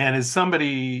 And as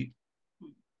somebody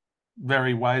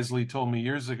very wisely told me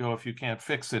years ago, if you can't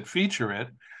fix it, feature it.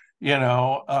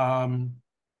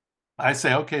 I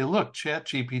say, okay, look, Chat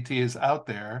GPT is out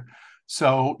there.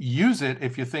 So use it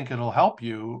if you think it'll help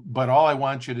you. But all I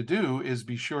want you to do is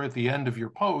be sure at the end of your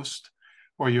post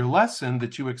or your lesson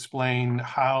that you explain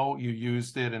how you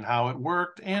used it and how it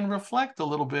worked, and reflect a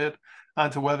little bit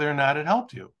onto whether or not it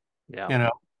helped you. Yeah.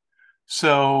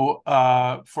 So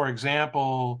for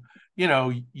example,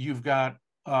 you've got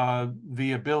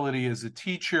the ability as a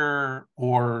teacher,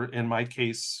 or in my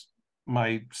case,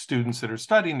 my students that are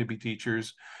studying to be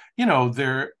teachers,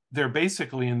 they're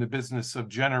basically in the business of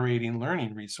generating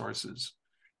learning resources.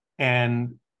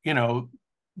 And,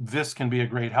 this can be a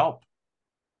great help.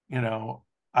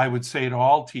 I would say to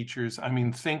all teachers, I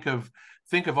mean, think of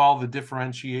all the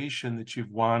differentiation that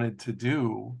you've wanted to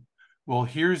do. Well,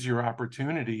 here's your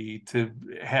opportunity to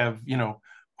have,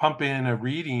 pump in a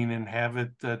reading and have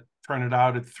it turn it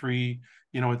out at three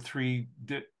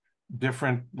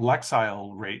different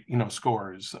Lexile rate,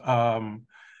 scores.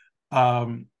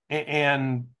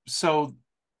 And so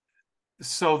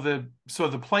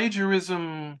the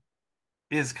plagiarism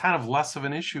is kind of less of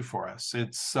an issue for us.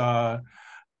 It's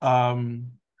um,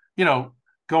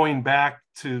 going back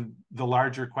to the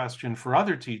larger question for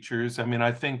other teachers. I mean,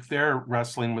 I think they're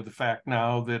wrestling with the fact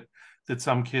now that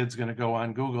some kid's going to go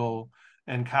on Google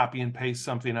and copy and paste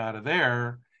something out of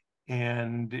there.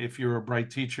 And if you're a bright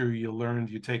teacher,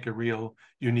 you take a real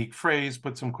unique phrase,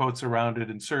 put some quotes around it,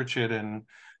 and search it, and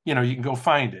you can go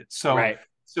find it. Right.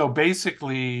 So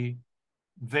basically,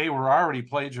 they were already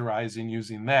plagiarizing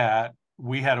using that.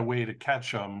 We had a way to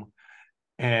catch them,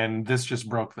 and this just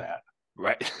broke that.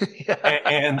 Right.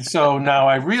 And so now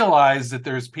I realize that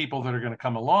there's people that are going to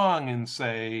come along and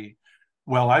say,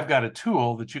 well, I've got a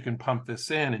tool that you can pump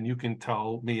this in and you can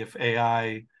tell me if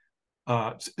AI,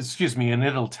 excuse me, and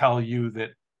it'll tell you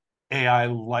that AI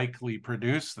likely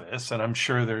produced this. And I'm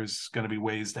sure there's going to be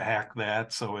ways to hack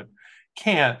that so it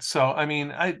can't. So, I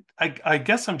mean, I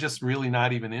guess I'm just really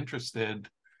not even interested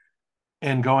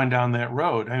in going down that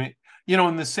road. I mean,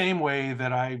 in the same way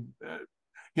that I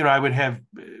would have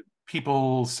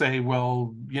people say,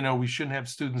 well, we shouldn't have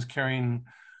students carrying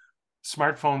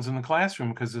smartphones in the classroom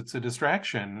because it's a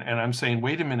distraction. And I'm saying,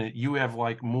 wait a minute, you have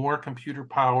like more computer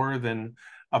power than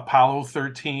Apollo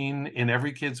 13 in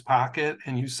every kid's pocket,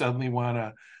 and you suddenly want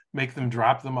to make them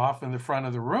drop them off in the front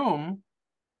of the room.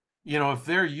 If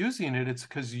they're using it, it's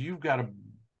because you've got a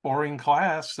boring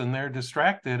class and they're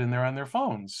distracted and they're on their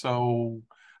phones. So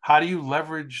how do you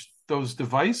leverage those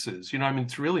devices? I mean,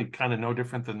 it's really kind of no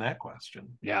different than that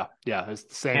question. Yeah. It's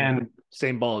the And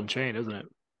same ball and chain, isn't it?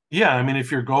 yeah, I mean,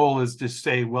 if your goal is to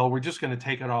say, well, we're just going to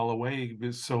take it all away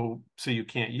so you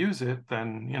can't use it,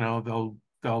 then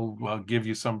they'll give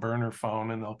you some burner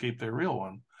phone and they'll keep their real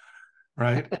one,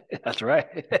 right? That's right.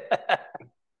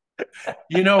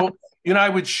 I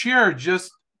would share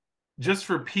just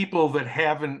for people that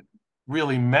haven't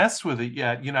really messed with it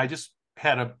yet. I just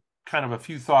had a kind of a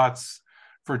few thoughts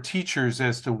for teachers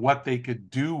as to what they could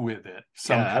do with it.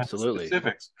 Some kind absolutely. of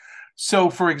specifics. So,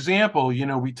 for example,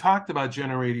 we talked about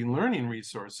generating learning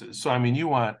resources. So, I mean, you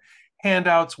want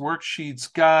handouts,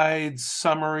 worksheets, guides,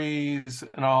 summaries,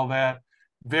 and all that.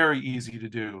 Very easy to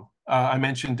do. I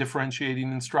mentioned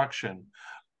differentiating instruction.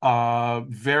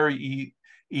 Very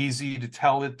easy to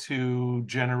tell it to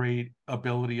generate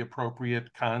ability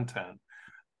appropriate content.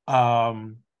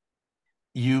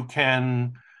 You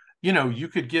can, you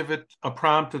could give it a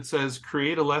prompt that says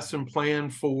create a lesson plan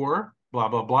for blah,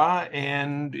 blah, blah,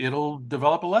 and it'll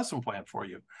develop a lesson plan for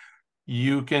you.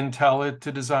 You can tell it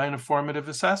to design a formative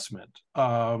assessment.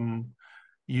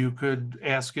 You could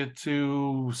ask it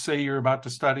to say you're about to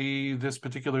study this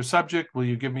particular subject. Will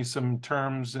you give me some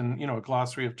terms and, a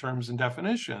glossary of terms and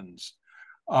definitions?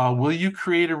 Will you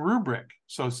create a rubric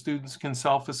so students can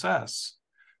self-assess?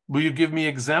 Will you give me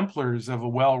exemplars of a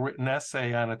well-written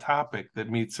essay on a topic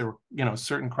that meets a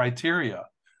certain criteria?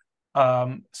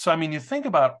 So I mean, you think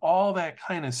about all that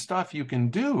kind of stuff you can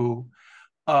do.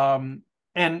 And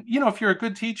if you're a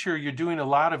good teacher, you're doing a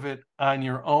lot of it on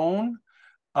your own.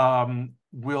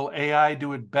 Will AI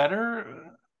do it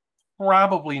better?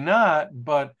 Probably not,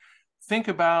 but think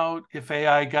about if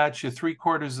AI got you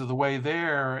 3/4 of the way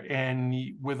there, and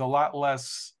with a lot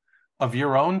less of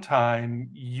your own time,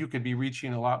 you could be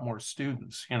reaching a lot more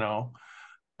students.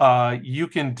 You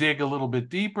can dig a little bit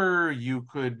deeper. You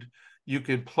could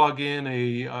plug in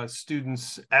a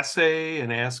student's essay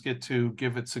and ask it to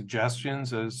give it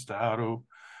suggestions as to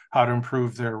how to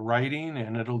improve their writing,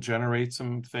 and it'll generate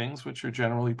some things which are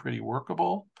generally pretty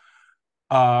workable.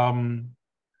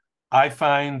 I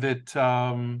find that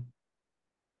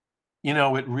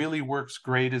it really works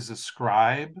great as a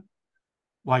scribe.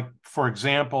 Like, for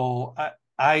example,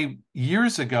 I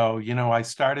years ago, I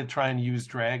started trying to use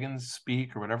Dragon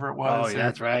Speak or whatever it was. Oh, yeah,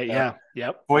 that's right. Yeah.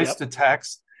 Yep. Voice to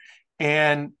text.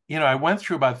 And, I went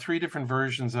through about 3 different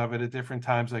versions of it at different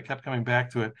times. I kept coming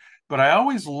back to it. But I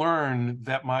always learned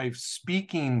that my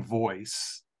speaking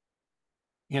voice,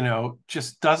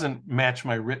 just doesn't match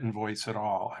my written voice at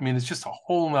all. I mean, it's just a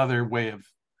whole nother way of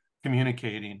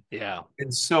communicating. Yeah.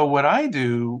 And so what I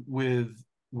do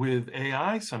with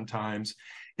AI sometimes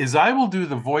is I will do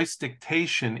the voice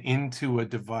dictation into a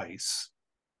device,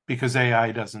 because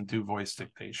AI doesn't do voice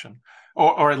dictation,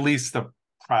 or at least the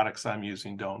products I'm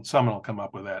using don't. Someone will come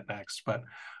up with that next. But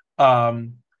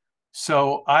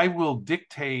so I will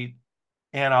dictate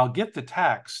and I'll get the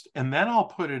text, and then I'll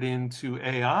put it into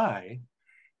AI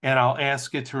and I'll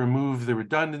ask it to remove the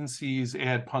redundancies,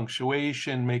 add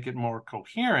punctuation, make it more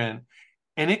coherent.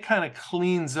 And it kind of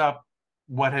cleans up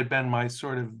what had been my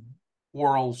sort of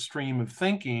oral stream of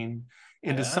thinking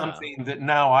into something that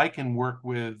now I can work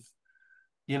with,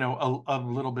 a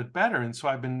little bit better. And so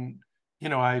I've been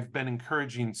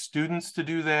encouraging students to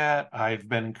do that. I've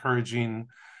been encouraging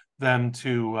them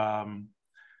to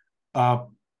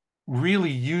really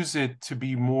use it to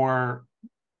be more,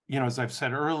 as I've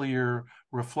said earlier,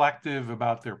 reflective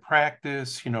about their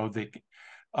practice.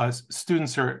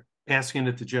 Students are asking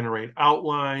it to generate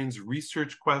outlines,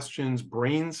 research questions,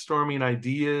 brainstorming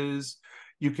ideas.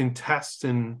 You can test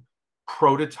and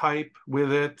prototype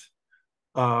with it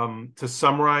to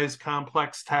summarize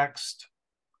complex text.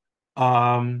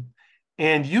 And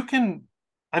you can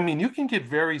get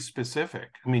very specific.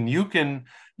 I mean, you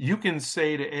can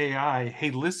say to AI,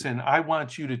 hey, listen, I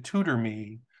want you to tutor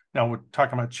me. Now we're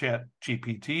talking about Chat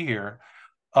GPT here.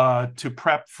 to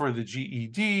prep for the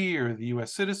GED or the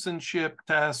U.S. citizenship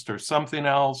test or something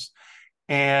else.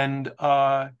 And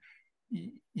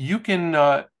you can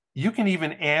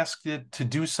even ask it to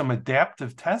do some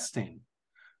adaptive testing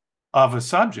of a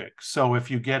subject. So if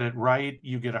you get it right,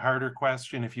 you get a harder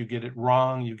question. If you get it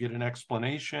wrong, you get an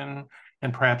explanation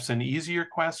and perhaps an easier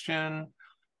question.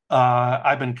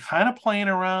 I've been kind of playing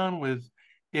around with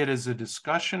it as a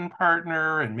discussion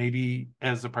partner and maybe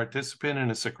as a participant in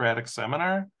a Socratic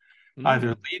seminar,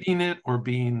 either leading it or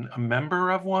being a member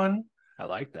of one. I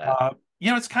like that.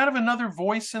 It's kind of another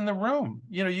voice in the room.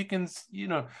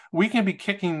 We can be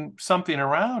kicking something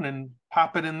around and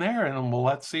pop it in there, and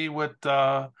let's see what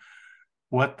the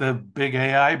big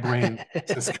AI brain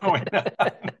is going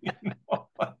on.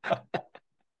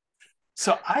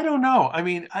 So I don't know. I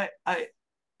mean,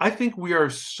 I think we are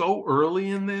so early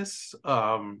in this.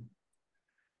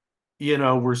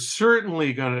 We're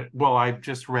certainly going to, well, I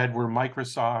just read where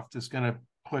Microsoft is going to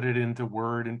put it into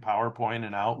Word and PowerPoint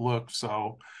and Outlook.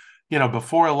 So,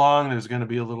 before long, there's going to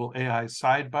be a little AI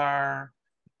sidebar.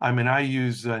 I mean, I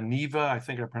use Neva, I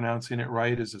think I'm pronouncing it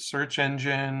right, as a search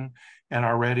engine. And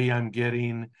already I'm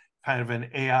getting kind of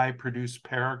an AI produced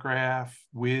paragraph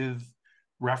with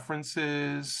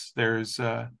references. There's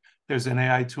an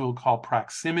AI tool called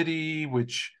Proximity,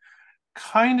 which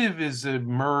kind of is a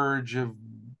merge of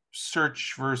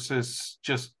search versus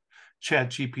just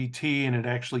ChatGPT, and it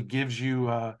actually gives you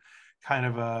a kind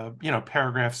of a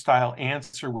paragraph style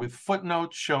answer with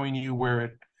footnotes showing you where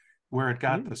it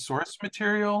got the source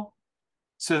material.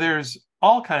 So there's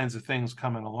all kinds of things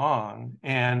coming along,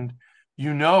 and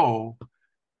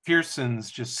Pearson's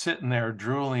just sitting there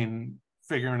drooling,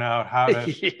 figuring out how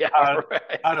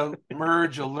to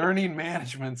merge a learning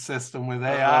management system with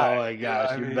AI. Oh my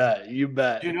gosh, you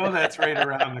bet. That's right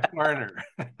around the corner.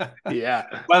 Yeah.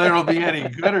 Whether it'll be any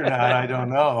good or not, I don't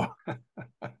know.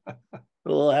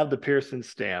 We'll have the Pearson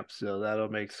stamp, so that'll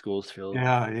make schools feel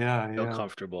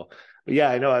comfortable. But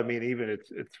yeah, I know. I mean, even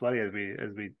it's funny as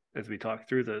we talk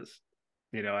through this.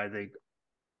 I think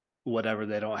whatever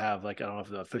they don't have, like, I don't know if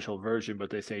the official version, but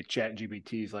they say Chat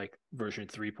GPT is like version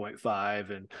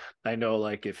 3.5. And I know,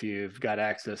 like, if you've got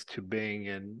access to Bing,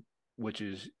 and which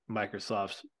is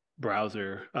Microsoft's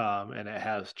browser, and it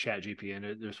has Chat GPT in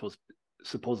it, they're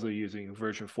supposedly using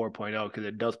version 4.0 because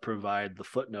it does provide the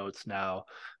footnotes now,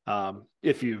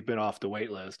 if you've been off the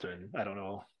wait list. And I don't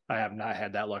know, I have not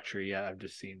had that luxury yet. I've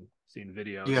just seen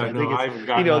videos. Yeah, so I think I haven't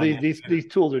gotten these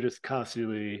tools are just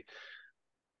constantly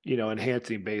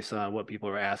enhancing based on what people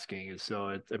are asking. And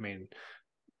so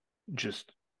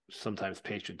just sometimes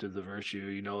patience is the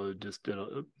virtue.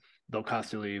 They'll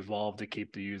constantly evolve to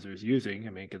keep the users using.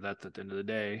 I mean, because that's at the end of the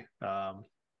day.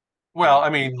 Well, I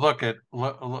mean,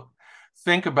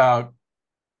 think about,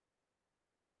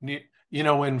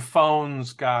 when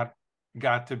phones got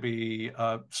to be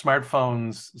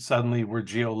smartphones suddenly were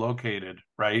geolocated,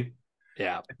 right?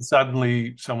 Yeah. And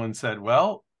suddenly someone said,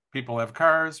 well, people have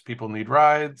cars, people need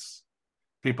rides,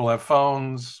 people have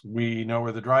phones, we know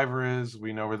where the driver is,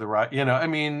 we know where the ride, I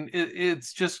mean,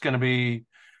 it's just going to be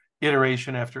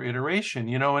iteration after iteration,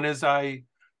 and as I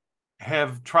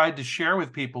have tried to share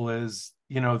with people as,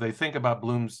 they think about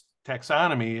Bloom's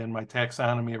taxonomy and my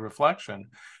taxonomy of reflection,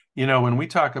 when we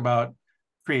talk about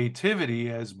creativity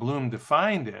as Bloom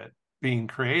defined it, being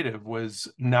creative was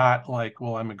not like,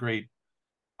 well, I'm a great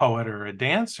poet or a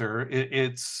dancer.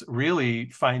 It's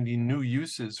really finding new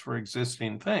uses for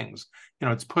existing things.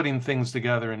 It's putting things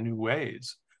together in new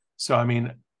ways. So, I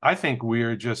mean, I think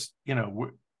we're just,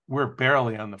 we're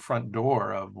barely on the front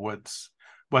door of what's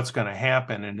going to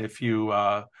happen. And if you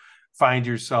find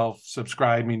yourself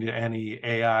subscribing to any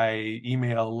AI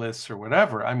email lists or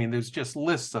whatever, I mean, there's just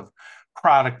lists of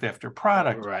product after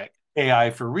product, right?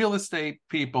 AI for real estate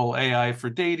people, AI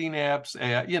for dating apps,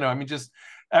 AI, I mean, just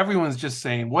everyone's just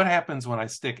saying, what happens when I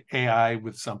stick AI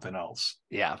with something else?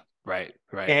 Yeah, right.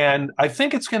 And I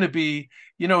think it's going to be,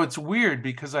 it's weird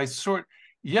because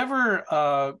you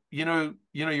ever,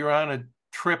 you're on a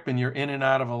trip and you're in and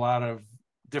out of a lot of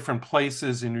different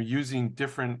places and you're using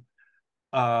different,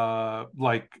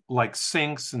 like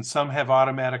sinks, and some have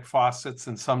automatic faucets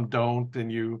and some don't.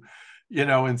 And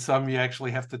and some you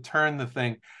actually have to turn the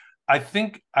thing. I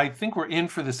think we're in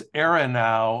for this era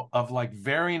now of like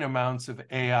varying amounts of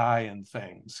AI and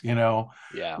things,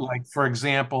 Yeah. Like, for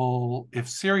example, if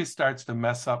Siri starts to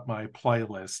mess up my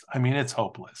playlist, I mean, it's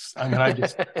hopeless. I mean,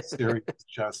 Siri is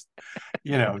just,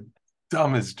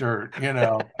 dumb as dirt,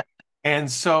 And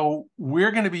so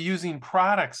we're going to be using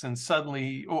products and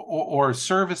suddenly, or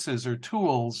services or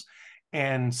tools,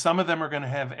 and some of them are going to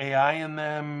have AI in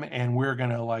them, and we're going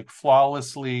to like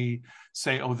flawlessly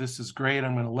say, oh, this is great,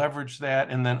 I'm going to leverage that.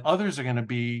 And then others are going to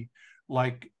be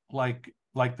like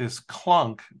this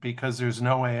clunk because there's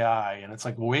no AI. And it's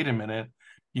like, wait a minute,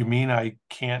 you mean I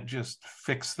can't just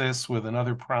fix this with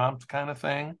another prompt kind of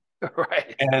thing?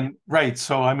 Right. And right.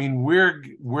 So I mean, we're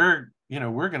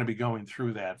going to be going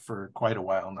through that for quite a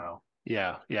while now.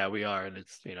 Yeah, we are. And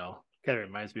it's, kind of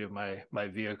reminds me of my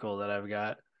vehicle that I've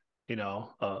got,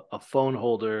 a phone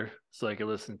holder so I can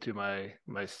listen to my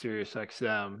Sirius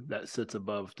XM that sits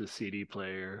above the CD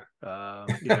player,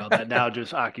 that now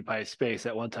just occupies space.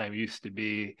 At one time used to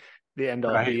be the end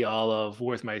all be all of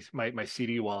where's my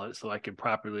CD wallet so I can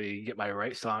properly get my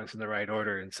right songs in the right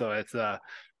order. And so it's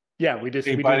we just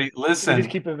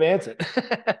keep advancing.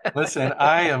 Listen,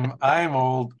 I'm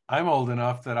old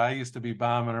enough that I used to be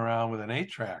bombing around with an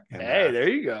 8-track. Hey, there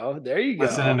you go.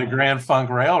 Listening to Grand Funk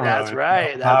Railroad. That's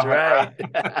right. That's right.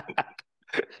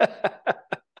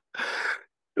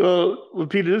 Well,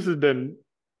 Peter, this has been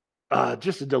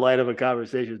just a delight of a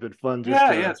conversation. It's been fun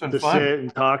to sit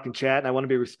and talk and chat. And I want to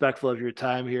be respectful of your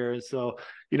time here. And so,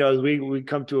 as we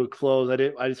come to a close,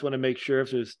 I just want to make sure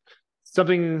if there's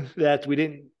something that we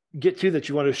didn't get to that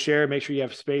you want to share, make sure you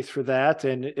have space for that.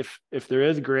 And if there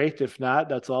is, great. If not,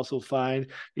 that's also fine.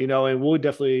 And we'll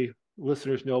definitely,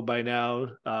 listeners know by now,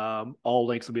 all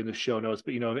links will be in the show notes.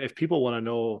 But if people want to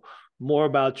know more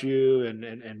about you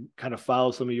and kind of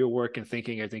follow some of your work and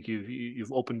thinking, I think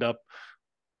you've opened up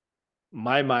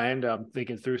my mind. I'm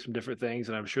thinking through some different things,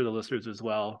 and I'm sure the listeners as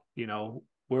well.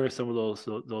 Where are some of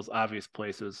those obvious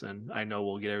places? And I know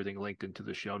we'll get everything linked into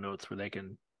the show notes where they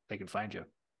can find you.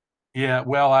 Yeah,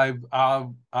 well,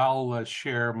 I'll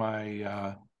share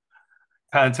my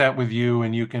content with you,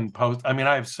 and you can post. I mean,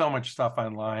 I have so much stuff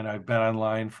online. I've been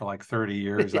online for like 30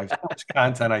 years. I have so much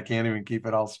content, I can't even keep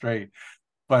it all straight.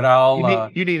 But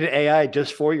you need an AI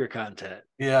just for your content.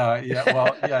 Yeah.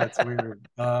 Well, yeah, it's weird.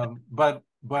 But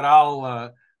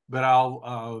I'll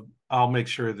make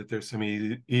sure that there's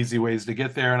some easy ways to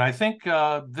get there. And I think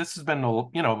this has been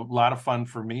a lot of fun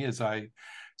for me. As I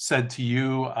said to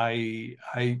you, I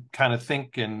kind of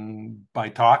think and by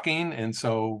talking, and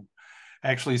so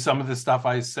actually some of the stuff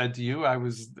I said to you,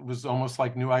 was almost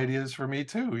like new ideas for me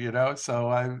too.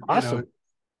 So awesome.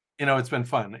 It's been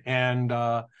fun, and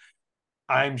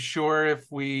I'm sure if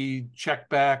we check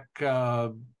back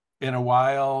in a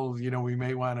while, we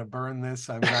may want to burn this.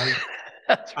 I mean,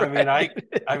 That's right.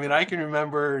 I can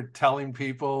remember telling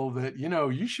people that,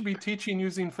 you should be teaching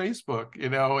using Facebook,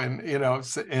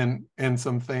 and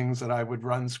some things that I would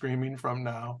run screaming from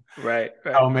now. Right.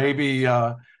 So maybe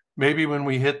when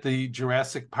we hit the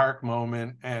Jurassic Park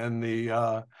moment and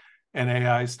the and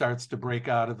AI starts to break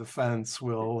out of the fence,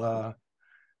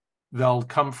 they'll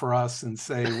come for us and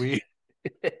say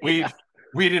we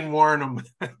didn't warn them.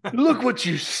 Look what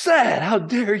you said. How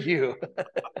dare you?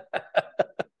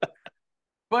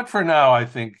 But for now, I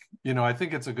think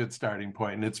it's a good starting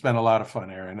point, and it's been a lot of fun,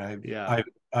 Aaron.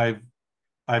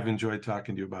 I've enjoyed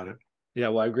talking to you about it. Yeah,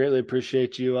 well, I greatly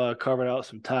appreciate you carving out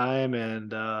some time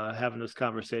and having this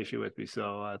conversation with me.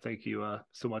 So thank you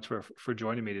so much for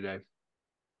joining me today.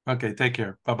 Okay, take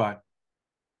care. Bye-bye.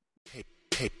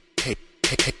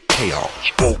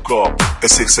 Woke up at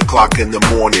 6 o'clock in the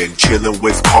morning, chilling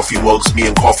with coffee mugs, me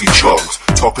and coffee chugs,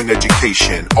 talking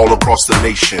education all across the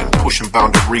nation, pushing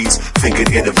boundaries,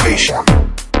 thinking innovation.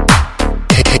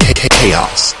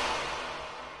 Chaos.